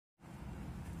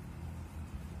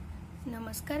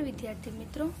નમસ્કાર વિદ્યાર્થી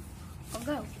મિત્રો,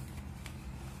 અગાઉ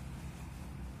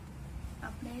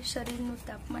આપણે શરીરનું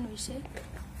તાપમાન વિશે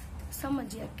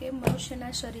સમજ્યા કે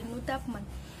મનુષ્યના શરીરનું તાપમાન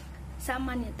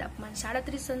સામાન્ય તાપમાન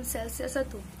 37°C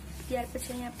હતું। ત્યાર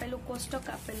પછી અહીંયા પેલું કોષ્ટક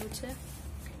આપેલું છે,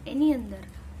 એની અંદર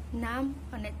નામ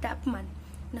અને તાપમાન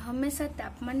હંમેશા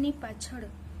તાપમાનની પાછળ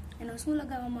એનો શું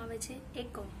લગાવવામાં આવે છે,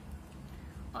 એકમ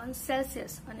અંશ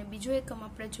સેલ્સિયસ, અને બીજો એકમ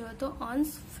આપણે જોયો તો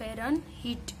અંશ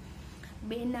ફેરનહીટ।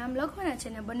 બે નામ લખવાના છે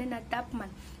ને બંનેના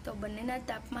તાપમાન, તો બંનેના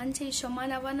તાપમાન છે એ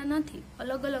સમાન આવવાના નથી,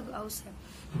 અલગ અલગ આવશે।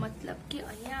 મતલબ કે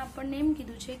અહીંયા આપણને એમ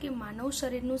કીધું છે કે માનવ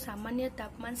શરીરનું સામાન્ય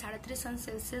તાપમાન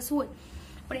 37°C હોય,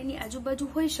 પણ એની આજુબાજુ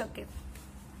હોઈ શકે।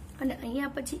 અને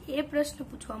અહીંયા પછી એ પ્રશ્ન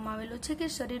પૂછવામાં આવેલો છે કે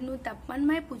શરીરનું તાપમાન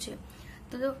માપ્યું છે,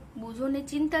 તો બુઝોને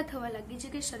ચિંતા થવા લાગી છે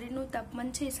કે શરીરનું તાપમાન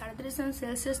છે એ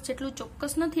 37°C જેટલું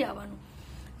ચોક્કસ નથી આવવાનું।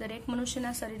 દરેક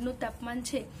મનુષ્યના શરીરનું તાપમાન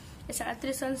છે એ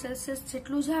 37°C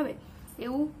જેટલું જ આવે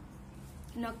એવું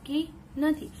નક્કી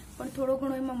નથી, પણ થોડો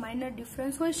ઘણો એમાં માઇનર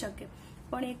ડિફરન્સ હોઈ શકે,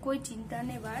 પણ એ કોઈ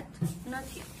ચિંતાની વાત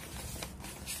નથી।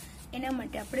 એના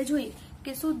માટે આપણે જોઈએ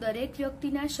કે શું દરેક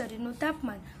વ્યક્તિના શરીરનું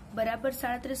તાપમાન બરાબર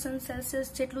 37°C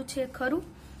જેટલું છે ખરું?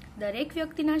 દરેક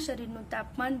વ્યક્તિના શરીરનું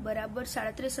તાપમાન બરાબર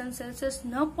 37°C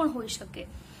ન પણ હોઈ શકે।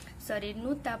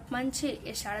 શરીરનું તાપમાન છે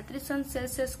એ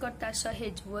 37°C કરતા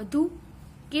સહેજ વધુ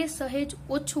કે સહેજ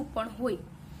ઓછું પણ હોય।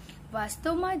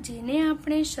 વાસ્તવમાં જેને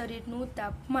આપણે શરીરનું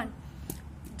તાપમાન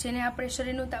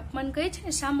કહીએ છીએ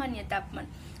ને સામાન્ય તાપમાન,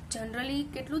 જનરલી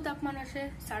કેટલું તાપમાન હશે?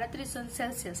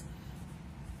 37°C।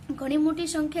 ઘણી મોટી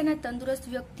સંખ્યાના તંદુરસ્ત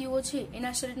વ્યક્તિઓ છે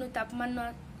એના શરીરનું તાપમાનનું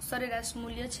સરેરાશ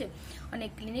મૂલ્ય છે, અને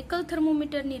ક્લિનિકલ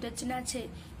થર્મોમીટરની રચના છે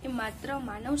એ માત્ર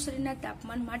માનવ શરીરના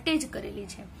તાપમાન માટે જ કરેલી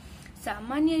છે।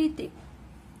 સામાન્ય રીતે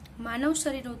માનવ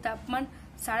શરીરનું તાપમાન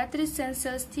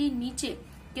 37°C થી નીચે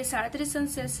કે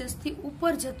 37°C થી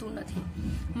ઉપર જતું નથી,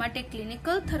 માટે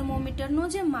ક્લિનિકલ થર્મોમીટરનો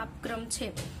જે માપક્રમ છે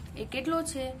એ કેટલો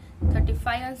છે?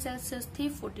 35°C થી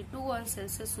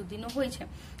 42°C સુધીનો હોય છે।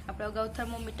 આપણે અગાઉ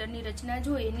થર્મોમીટરની રચના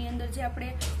જોઈ, એની અંદર જે આપણે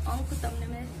અંક તમને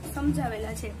મેં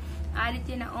સમજાવેલા છે, આ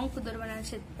રીતે એના અંક દોરવાના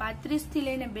છે। 35 થી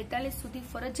લઈને 42 સુધી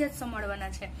ફરજિયાત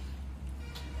સમાડવાના છે,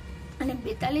 અને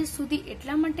 42 સુધી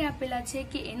એટલા માટે આપેલા છે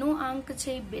કે એનો આંક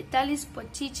છે 42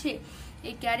 પછી છે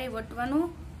એ ક્યારેય વટવાનો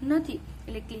નથી।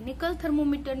 એટલે ક્લિનિકલ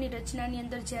થર્મોમીટરની રચનાની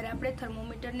અંદર જ્યારે આપણે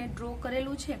થર્મોમીટરને ડ્રો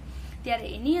કરેલું છે ત્યારે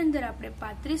એની અંદર આપણે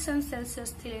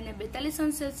 35°C થી લઈને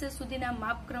 42°C સુધીના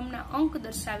માપક્રમના અંક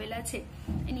દર્શાવેલા છે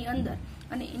એની અંદર,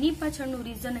 અને એની પાછળનું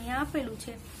રીઝન અહીંયા આપેલું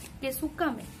છે કે શું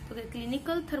કામે, તો કે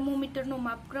ક્લિનિકલ થર્મોમીટરનો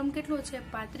માપક્રમ કેટલો છે?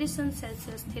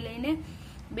 35°C થી લઈને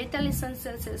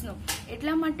 42°C નો,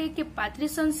 એટલા માટે કે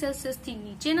 35°C થી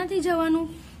નીચે નથી જવાનું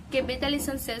કે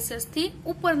 42°C થી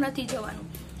ઉપર નથી જવાનું।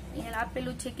 અહીંયા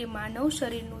આપેલું છે કે માનવ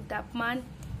શરીરનું તાપમાન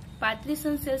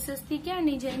 35°C થી ક્યાં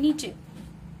નહીં જાય? નીચે,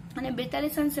 અને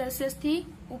 42°C થી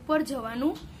ઉપર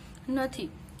જવાનું નથી।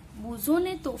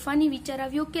 બુઝોને તોફાની વિચાર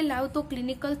આવ્યો કે લાવ તો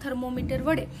ક્લિનિકલ થર્મોમીટર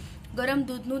વડે ગરમ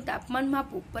દૂધનું તાપમાન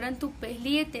માપવું, પરંતુ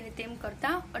પહેલીએ તેને તેમ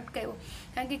કરતા અટકાવ્યો,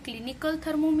 કારણ કે ક્લિનિકલ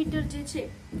થર્મોમીટર જે છે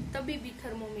તબીબી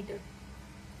થર્મોમીટર,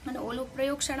 અને ઓલું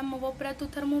પ્રયોગશાળામાં વપરાતું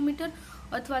થર્મોમીટર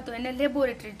અથવા તો એને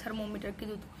લેબોરેટરી થર્મોમીટર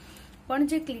કીધું હતું, પણ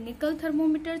જે ક્લિનિકલ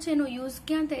થર્મોમીટર છે એનો યુઝ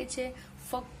ક્યાં થાય છે?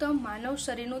 ફક્ત માનવ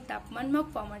શરીરનું તાપમાન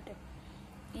માપવા માટે।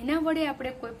 એના વડે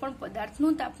આપણે કોઈ પણ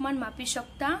પદાર્થનું તાપમાન માપી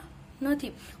શકતા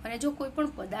નથી, અને જો કોઈ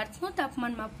પણ પદાર્થનું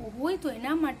તાપમાન માપવું હોય તો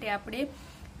એના માટે આપણે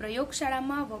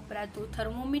પ્રયોગશાળામાં વપરાતું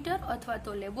થર્મોમીટર અથવા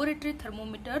તો લેબોરેટરી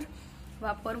થર્મોમીટર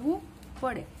વાપરવું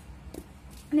પડે।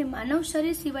 અને માનવ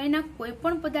શરીર સિવાયના કોઈ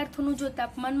પણ પદાર્થોનું જો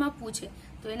તાપમાન માપવું છે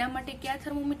તો એના માટે કયા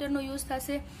થર્મોમીટરનો યુઝ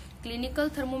થશે? ક્લિનિકલ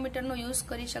થર્મોમીટરનો યુઝ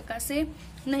કરી શકાશે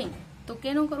નહીં, તો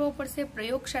કેનો કરવો પડશે?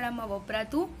 પ્રયોગશાળામાં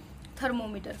વપરાતું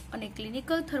થર્મોમીટર। અને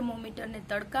ક્લિનિકલ થર્મોમીટરને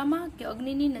તડકામાં કે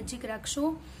અગ્નિની નજીક રાખશો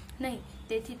નહીં,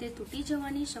 તેથી તે તૂટી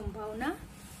જવાની સંભાવના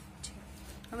છે।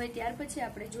 હવે ત્યાર પછી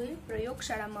આપણે જોઈએ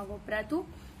પ્રયોગશાળામાં વપરાતું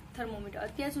થર્મોમીટર।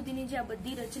 અત્યાર સુધીની જે આ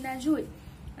બધી રચના જોઈ,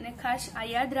 અને ખાસ આ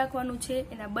યાદ રાખવાનું છે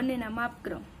એના બંનેના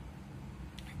માપક્રમ,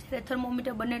 જ્યારે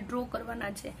થર્મોમીટર બંને ડ્રો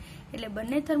કરવાના છે એટલે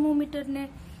બંને થર્મોમીટરને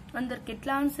અંદર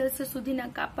કેટલા અંશ સેલ્સિયસ સુધીના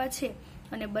કાપા છે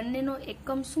અને બંનેનો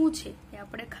એકમ શું છે એ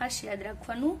આપણે ખાસ યાદ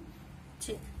રાખવાનું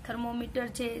છે। થર્મોમીટર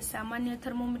જે સામાન્ય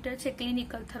થર્મોમીટર છે,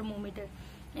 ક્લિનિકલ થર્મોમીટર,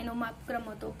 એનો માપક્રમ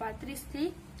હતો 35 થી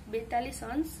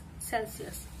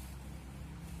 42°C,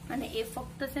 અને એ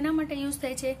ફક્ત શેના માટે યુઝ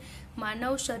થાય છે?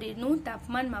 માનવ શરીરનું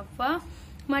તાપમાન માપવા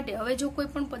માટે। હવે જો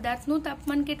કોઈ પણ પદાર્થનું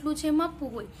તાપમાન કેટલું છે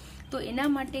માપવું હોય તો એના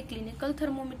માટે ક્લિનિકલ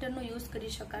થર્મોમીટરનો યુઝ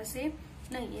કરી શકાશે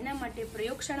નહીં, એના માટે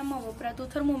પ્રયોગશાળામાં વપરાતું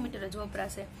થર્મોમીટર જ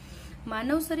વપરાશે।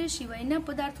 માનવ શરીર સિવાયના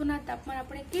પદાર્થોના તાપમાન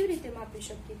આપણે કેવી રીતે માપી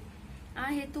શકીએ?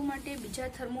 આ હેતુ માટે બીજા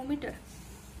થર્મોમીટર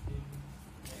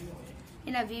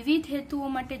એના વિવિધ હેતુઓ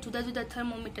માટે જુદા જુદા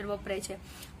થર્મોમીટર વપરાય છે.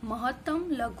 મહત્તમ,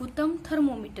 લઘુત્તમ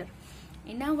થર્મોમીટર.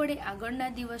 એના વડે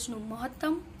આગળના દિવસનું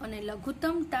મહત્તમ અને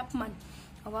લઘુત્તમ તાપમાન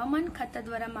હવામાન ખાતા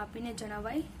દ્વારા માપીને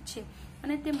જણાવાય છે.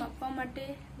 અને તે માપવા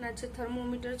માટેના જે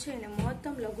થર્મોમીટર છે એને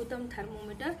મહત્તમ, લઘુત્તમ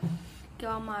થર્મોમીટર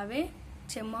કહેવામાં આવે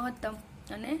છે. મહત્તમ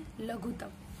અને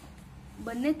લઘુત્તમ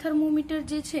બંને થર્મોમીટર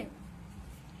જે છે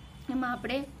એમાં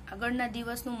આપણે આગળના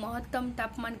દિવસનું મહત્તમ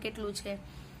તાપમાન કેટલું છે,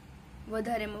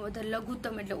 વધારેમાં વધારે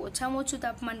લઘુત્તમ એટલે ઓછામાં ઓછું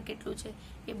તાપમાન કેટલું છે,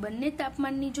 એ બંને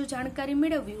તાપમાનની જો જાણકારી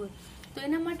મેળવવી હોય તો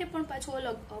એના માટે પણ પાછું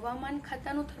અલગ હવામાન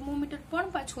ખાતાનું થર્મોમીટર પણ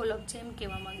પાછું અલગ છે એમ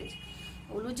કહેવા માંગે છે.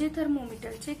 ઓલું જે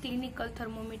થર્મોમીટર છે ક્લિનિકલ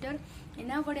થર્મોમીટર,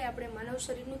 એના વડે આપણે માનવ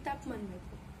શરીરનું તાપમાન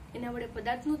માપ્યું, એના વડે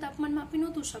પદાર્થનું તાપમાન માપી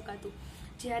નહોતું શકાતું.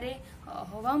 જ્યારે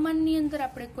હવામાનની અંદર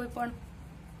આપણે કોઈ પણ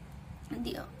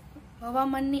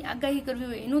હવામાનની આગાહી કરવી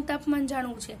હોય, એનું તાપમાન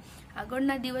જાણવું છે,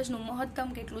 આગળના દિવસનું મહત્તમ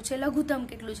કેટલું છે, લઘુત્તમ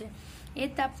કેટલું છે, એ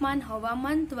તાપમાન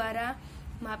હવામાન દ્વારા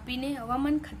માપીને,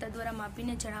 હવામાન ખાતા દ્વારા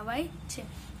માપીને જણાવાય છે.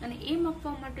 અને એ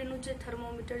માપવા માટેનું જે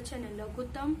થર્મોમીટર છે ને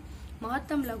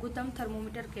મહત્તમ, લઘુત્તમ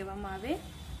થર્મોમીટર કહેવામાં આવે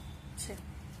છે.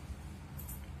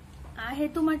 આ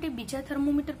હેતુ માટે બીજા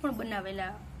થર્મોમીટર પણ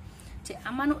બનાવેલા છે.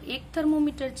 આમાંનું એક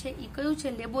થર્મોમીટર છે એ કયું છે?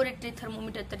 લેબોરેટરી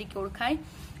થર્મોમીટર તરીકે ઓળખાય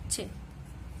છે.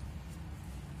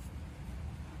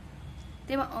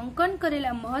 તેમાં અંકન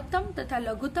કરેલા મહત્તમ તથા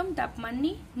લઘુત્તમ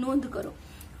તાપમાનની નોંધ કરો.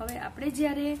 હવે આપણે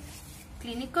જ્યારે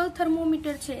ક્લિનિકલ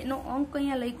થર્મોમીટર છે એનો અંક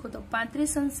અહીંયા લખ્યો તો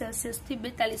 35°C થી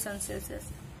 42°C,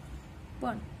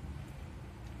 પણ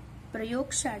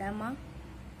પ્રયોગશાળામાં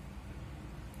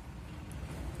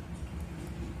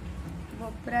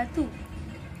વપરાતું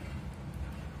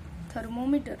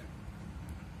થર્મોમીટર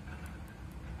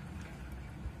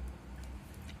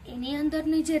એની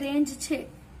અંદરની જે રેન્જ છે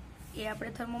એ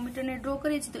આપણે થર્મોમીટરને ડ્રો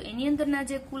કરીએ છીએ તો એની અંદરના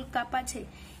જે કુલ કાપા છે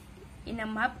એના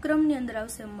માપક્રમની અંદર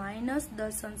આવશે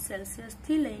 -10°C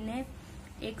થી લઈને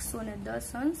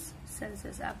 110°C.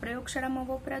 આ પ્રયોગશાળામાં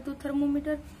વપરાતું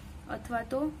થર્મોમીટર અથવા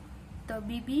તો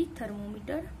તબીબી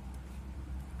થર્મોમીટર,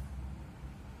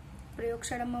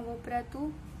 પ્રયોગશાળામાં વપરાતું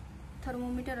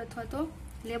થર્મોમીટર અથવા તો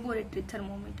લેબોરેટરી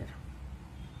થર્મોમીટર.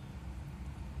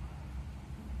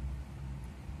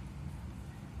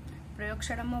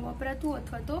 પ્રયોગશાળામાં વપરાતું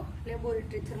અથવા તો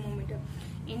લેબોરેટરી થર્મોમીટર,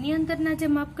 એની અંદરના જે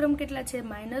માપક્રમ કેટલા છે?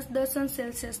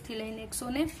 -10°C થી લઈને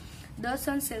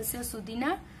 110°C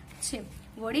સુધીના છે.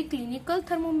 વળી ક્લિનિકલ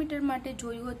થર્મોમીટર માટે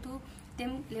જોયું હતું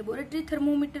તેમ લેબોરેટરી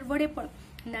થર્મોમીટર વડે પણ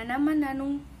નાનામાં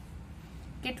નાનું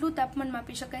કેટલું તાપમાન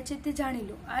માપી શકાય છે તે જાણી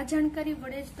લો. આ જાણકારી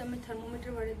વડે જ તમે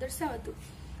થર્મોમીટર વડે દર્શાવતું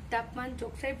તાપમાન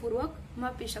ચોકસાઈપૂર્વક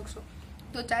માપી શકશો.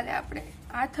 તો ચાલે આપણે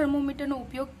આ થર્મોમીટરનો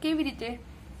ઉપયોગ કેવી રીતે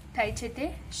થાય છે તે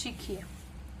શીખીએ.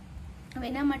 હવે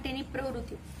એના માટેની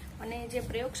પ્રવૃત્તિ અને જે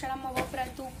પ્રયોગશાળામાં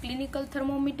વપરાતું ક્લિનિકલ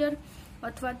થર્મોમીટર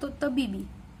અથવા તો તબીબી,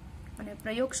 અને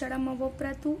પ્રયોગશાળામાં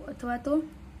વપરાતું અથવા તો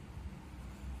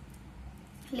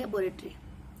લેબોરેટરી,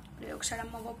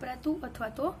 પ્રયોગશાળામાં વપરાતું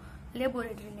અથવા તો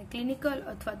લેબોરેટરી ને ક્લિનિકલ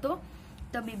અથવા તો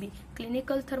તબીબી.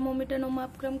 ક્લિનિકલ થર્મોમીટરનો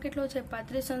માપક્રમ કેટલો છે?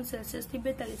 35°C થી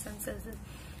 42°C.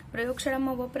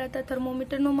 પ્રયોગશાળામાં વપરાતા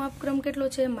થર્મોમીટરનો માપક્રમ કેટલો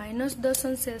છે?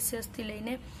 -10°C થી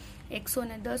લઈને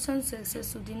 110°C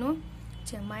સુધીનો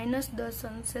છે.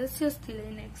 -10°C થી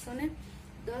લઈને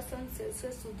 110°C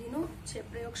સુધીનો છે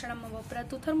પ્રયોગશાળામાં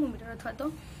વપરાતું થર્મોમીટર અથવા તો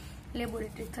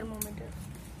લેબોરેટરી થર્મોમીટર.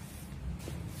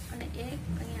 અને એ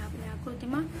અહીંયા આપણે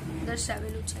આકૃતિમાં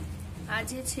દર્શાવેલું છે. આ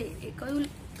જે છે એ કયું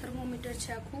થર્મોમીટર છે?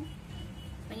 આખું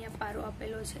અહીંયા પારો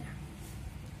આપેલો છે.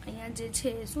 અહીંયા જે છે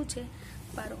એ શું છે?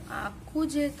 પારો. આખું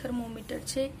જે થર્મોમીટર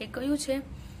છે એ કયું છે?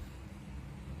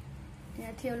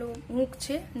 અહીંયાથી ઓલો મૂક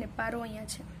છે અને પારો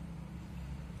અહીંયા છે.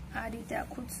 આ રીતે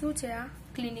આખું શું છે? આ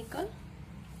ક્લિનિકલ,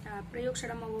 આ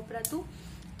પ્રયોગશાળામાં વપરાતું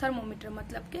થર્મોમીટર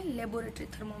મતલબ કે લેબોરેટરી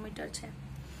થર્મોમીટર છે.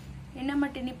 એના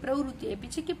માટેની પ્રવૃત્તિ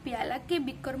આપી છે કે પ્યાલા કે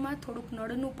બીકરમાં થોડુંક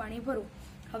નળનું પાણી ભરો.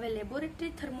 હવે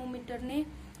લેબોરેટરી થર્મોમીટરને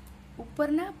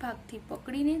ઉપરના ભાગથી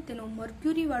પકડીને તેનો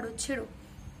મર્ક્યુરી વાળો છેડો,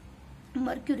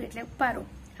 મર્ક્યુરી એટલે પારો,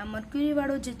 આ મર્ક્યુરી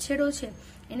વાળો જે છેડો છે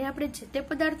એને આપણે જે તે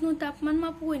પદાર્થનું તાપમાન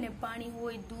માપવું હોય ને, પાણી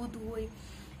હોય, દૂધ હોય,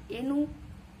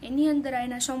 એની અંદર આ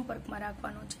એના સંપર્કમાં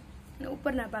રાખવાનો છે અને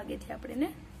ઉપરના ભાગેથી આપણે એને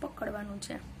પકડવાનું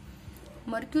છે.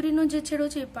 મર્ક્યુરીનો જે છેડો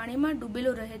છે એ પાણીમાં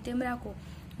ડૂબેલો રહે તેમ રાખો.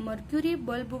 મર્ક્યુરી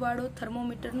બલ્બ વાળો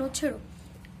થર્મોમીટરનો છેડો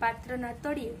પાત્રના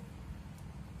તળિયે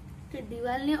કે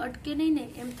દિવાલને અટકે નહીં ને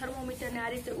એમ થર્મોમીટરને આ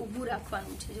રીતે ઊભું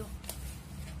રાખવાનું છે. જો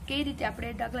કઈ રીતે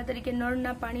આપણે દાખલા તરીકે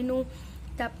નળના પાણીનું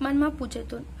તાપમાન માપવું છે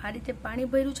તો આ રીતે પાણી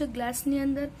ભર્યું છે ગ્લાસની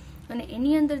અંદર અને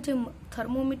એની અંદર જે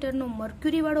થર્મોમીટરનો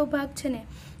મર્ક્યુરી વાળો ભાગ છે ને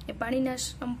એ પાણીના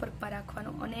સંપર્કમાં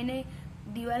રાખવાનો અને એને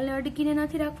દિવાલને અડકીને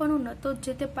નથી રાખવાનું, ન તો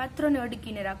જે તે પાત્રને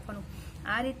અડકીને રાખવાનું.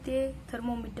 આ રીતે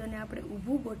થર્મોમીટરને આપણે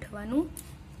ઊભું ગોઠવવાનું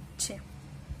છે.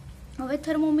 હવે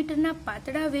થર્મોમીટરના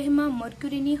પાતળા વેહમાં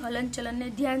મર્ક્યુરીની હલનચલનને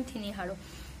ધ્યાનથી નિહાળો.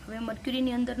 હવે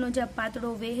મર્ક્યુરીની અંદરનો જે પાતળો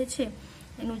વેહ છે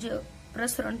એનું જે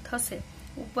પ્રસરણ થશે,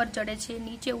 ઉપર ચડે છે,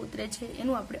 નીચે ઉતરે છે,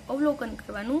 એનું આપણે અવલોકન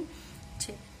કરવાનું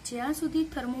છે. જ્યાં સુધી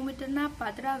થર્મોમીટરના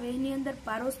પાતળા વેહની અંદર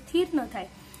પારો સ્થિર ન થાય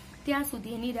ત્યાં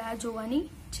સુધી એની રાહ જોવાની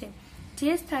છે.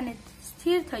 જે સ્થાને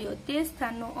સ્થિર થયો તે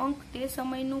સ્થાનનો અંક તે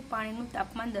સમયનું પાણીનું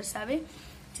તાપમાન દર્શાવે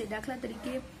છે. દાખલા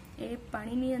તરીકે એ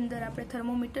પાણીની અંદર આપણે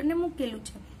થર્મોમીટરને મૂકેલું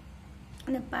છે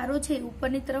અને પારો છે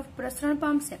ઉપરની તરફ પ્રસરણ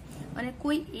પામશે અને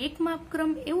કોઈ એક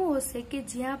માપક્રમ એવો હશે કે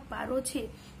જ્યાં પારો છે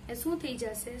એ શું થઈ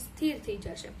જશે, સ્થિર થઈ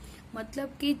જશે.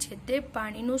 મતલબ કે છે તે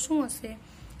પાણીનું શું હશે,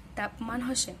 તાપમાન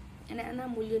હશે અને આના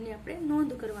મૂલ્યની આપણે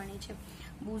નોંધ કરવાની છે.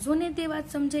 બુઝોને તે વાત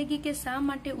સમજાઈ ગઈ કે શા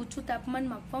માટે ઊંચું તાપમાન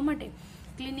માપવા માટે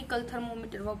ક્લિનિકલ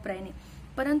થર્મોમીટર વપરાય નહીં,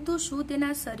 પરંતુ શું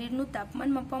તેના શરીરનું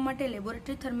તાપમાન માપવા માટે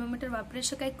લેબોરેટરી થર્મોમીટર વાપરી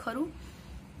શકાય ખરું?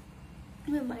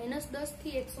 -10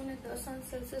 થી 110 અંશ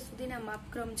સેલ્સિયસ સુધીના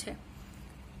માપક્રમ છે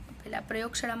પેલા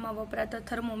પ્રયોગશાળામાં વપરાતા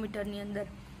થર્મોમીટરની અંદર,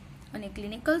 અને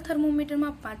ક્લિનિકલ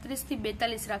થર્મોમીટરમાં 35 થી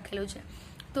 42 રાખેલું છે.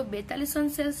 તો 42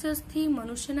 અંશ સેલ્સિયસ થી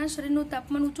મનુષ્યના શરીરનું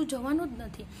તાપમાન ઊંચું જવાનું જ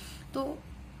નથી. તો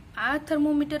આ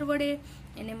થર્મોમીટર વડે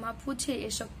એને માપવું છે એ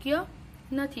શક્ય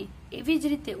નથી. એવી જ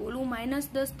રીતે ઓલું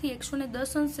 -10 થી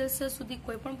 110 અંશ સેલ્સિયસ સુધી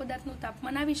કોઈ પણ પદાર્થનું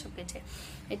તાપમાન આવી શકે છે.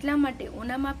 એટલા માટે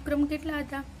ઓના માપક્રમ કેટલા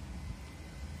હતા?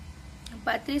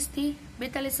 35 થી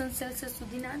 42 અંશ સેલ્સિયસ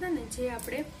સુધીના હતા ને, જે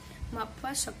આપણે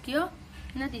માપવા શક્ય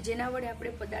નથી, જેના વડે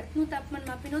આપણે પદાર્થનું તાપમાન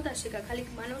માપી નહોતા શક્યા. ખાલી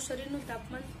માનવ શરીરનું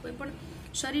તાપમાન, કોઈ પણ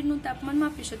શરીરનું તાપમાન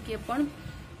માપી શકીએ, પણ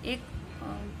એક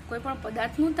કોઈ પણ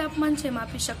પદાર્થનું તાપમાન છે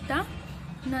માપી શકતા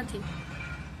નથી.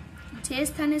 જે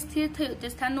સ્થાને સ્થિર થયું તે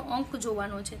સ્થાનનો અંક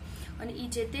જોવાનો છે અને એ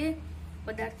જે તે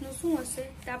પદાર્થનું શું હશે,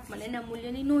 તાપમાન, એના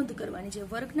મૂલ્યની નોંધ કરવાની છે.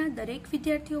 વર્ગના દરેક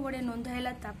વિદ્યાર્થીઓ વડે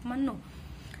નોંધાયેલા તાપમાનનો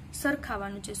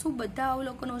સરખાવાનું છે. શું બધા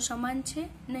અવલોકનો સમાન છે?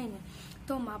 નહીં.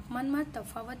 તો માપમાનમાં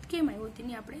તફાવત કેમ આવ્યો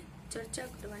તેની આપણે ચર્ચા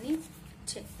કરવાની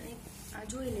છે. અને આ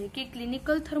જોઈ લઈએ કે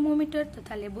ક્લિનિકલ થર્મોમીટર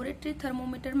તથા લેબોરેટરી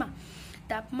થર્મોમીટરમાં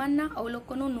તાપમાનના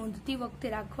અવલોકનો નોંધતી વખતે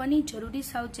રાખવાની જરૂરી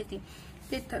સાવચેતી.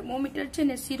 તે થર્મોમીટર છે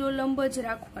ને શિરોલંબ જ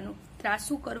રાખવાનું,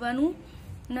 ત્રાસું કરવાનું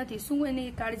નથી. શું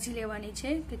એની કાળજી લેવાની છે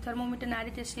કે થર્મોમીટરને આ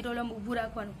રીતે શિરોલંબ ઊભું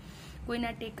રાખવાનું,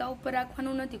 કોઈના ટેકા ઉપર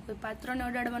રાખવાનું નથી, કોઈ પાત્રને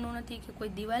અડાડવાનું નથી કે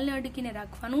કોઈ દિવાલને અડકીને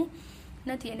રાખવાનું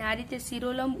નથી. અને આ રીતે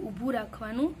શિરોલંબ ઊભું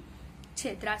રાખવાનું છે,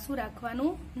 ત્રાસું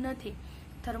રાખવાનું નથી.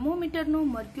 થર્મોમીટરનો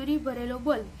મર્ક્યુરી ભરેલો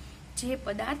બલ્બ જે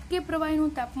પદાર્થ કે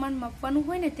પ્રવાહીનું તાપમાન માપવાનું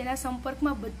હોય ને તેના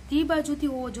સંપર્કમાં બધી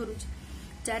બાજુથી હોવો જરૂરી છે.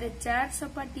 જ્યારે 4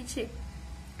 સપાટી છે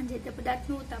જે તે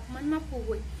પદાર્થનું તાપમાન માપવું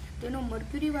હોય તેનો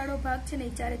મર્ક્યુરી વાળો ભાગ છે ને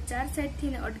 4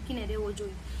 સાઈડથી અડકીને રહેવો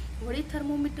જોઈએ. વળી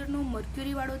થર્મોમીટરનો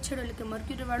મર્ક્યુરી વાળો છેડો એટલે કે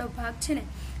મર્ક્યુરી વાળો ભાગ છે ને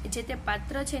જે તે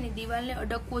પાત્ર છે એની દિવાલને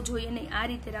અડકવો જોઈએ નહીં, આ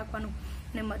રીતે રાખવાનું.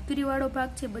 અને મર્ક્યુરી વાળો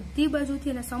ભાગ છે બધી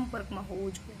બાજુથી એના સંપર્કમાં હોવો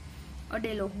જોઈએ,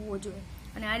 અડેલો હોવો જોઈએ.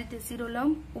 અને આ રીતે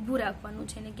શિરોલંબ ઊભું રાખવાનું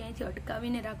છે, એને ક્યાંયથી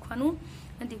અટકાવીને રાખવાનું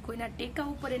નથી, કોઈના ટેકા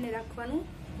ઉપર એને રાખવાનું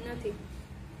નથી.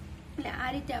 એટલે આ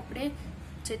રીતે આપણે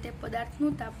જે તે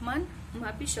પદાર્થનું તાપમાન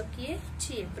માપી શકીએ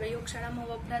છીએ. પ્રયોગશાળામાં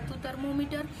વપરાતું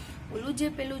થર્મોમીટર, ઓલું જે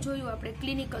પેલું જોયું આપણે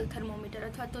ક્લિનિકલ થર્મોમીટર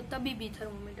અથવા તો તબીબી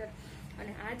થર્મોમીટર,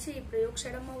 અને આ છે એ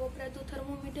પ્રયોગશાળામાં વપરાતું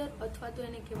થર્મોમીટર અથવા તો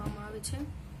એને કહેવામાં આવે છે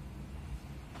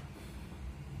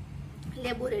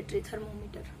લેબોરેટરી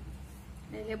થર્મોમીટર.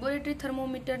 લેબોરેટરી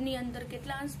થર્મોમીટરની અંદર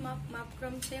કેટલા અંશ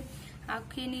માપક્રમ છે,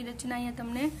 આખીની રચના અહીંયા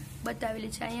તમને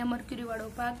બતાવેલી છે. અહીંયા મર્ક્યુરી વાળો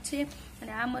ભાગ છે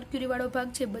અને આ મર્ક્યુરી વાળો ભાગ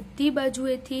છે બધી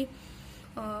બાજુએથી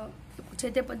જે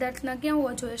તે પદાર્થના ક્યાં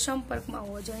હોવા જોઈએ, સંપર્કમાં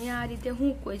હોવા જોઈએ. અહીંયા આ રીતે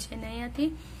હૂંક હોય છે અને અહીંયાથી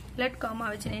લટકાવવામાં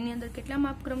આવે છે. એની અંદર કેટલા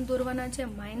માપક્રમ દોરવાના છે?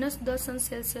 -10 અંશ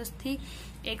સેલ્સિયસ થી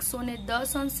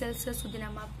 110 અંશ સેલ્સિયસ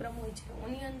સુધીના માપક્રમ હોય છે.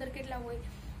 ઓની અંદર કેટલા હોય?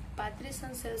 35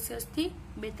 અંશ સેલ્સિયસ થી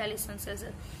 42 અંશ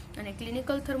સેલ્સિયસ. અને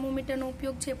ક્લિનિકલ થર્મોમીટરનો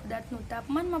ઉપયોગ છે પદાર્થનું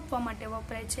તાપમાન માપવા માટે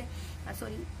વપરાય છે,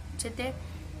 જે તે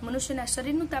મનુષ્યના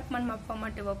શરીરનું તાપમાન માપવા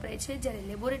માટે વપરાય છે. જ્યારે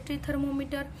લેબોરેટરી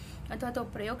થર્મોમીટર અથવા તો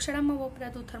પ્રયોગશાળામાં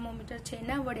વપરાતું થર્મોમીટર છે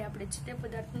એના વડે આપણે જે તે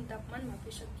પદાર્થનું તાપમાન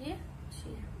માપી શકીએ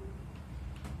છીએ.